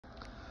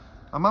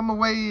I'm on my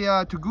way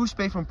to Goose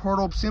Bay from Port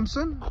Hope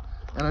Simpson,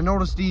 and I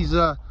noticed these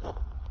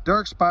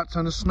dark spots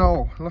on the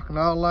snow, looking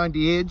all along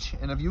the edge.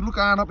 And if you look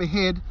on up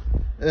ahead,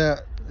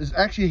 there's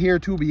actually here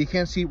too, but you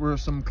can't see it where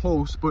some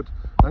close. But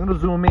I'm going to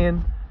zoom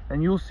in,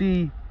 and you'll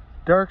see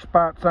dark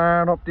spots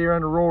on up there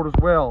on the road as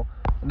well.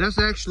 And that's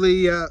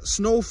actually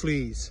snow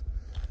fleas.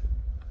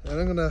 And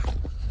I'm going to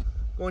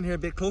go in here a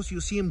bit closer.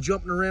 You'll see them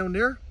jumping around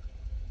there.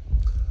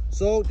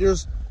 So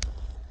there's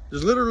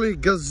literally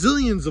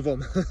gazillions of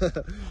them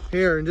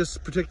here in this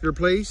particular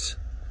place,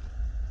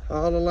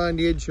 all along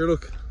the edge here.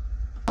 Look.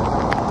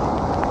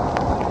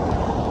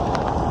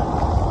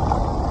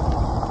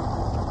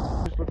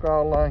 Just look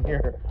all along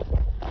here.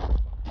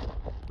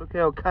 Look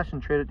how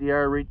concentrated they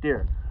are right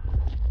there.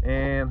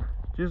 And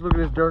just look at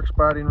this dark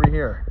spotting right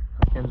here.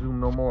 I can't zoom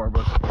no more,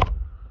 but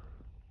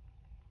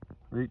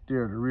right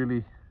there, they're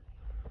really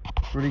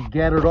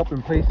gathered up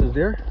in places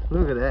there.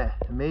 Look at that.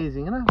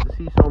 Amazing, isn't it? To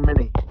see so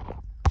many.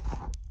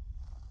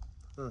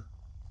 Huh.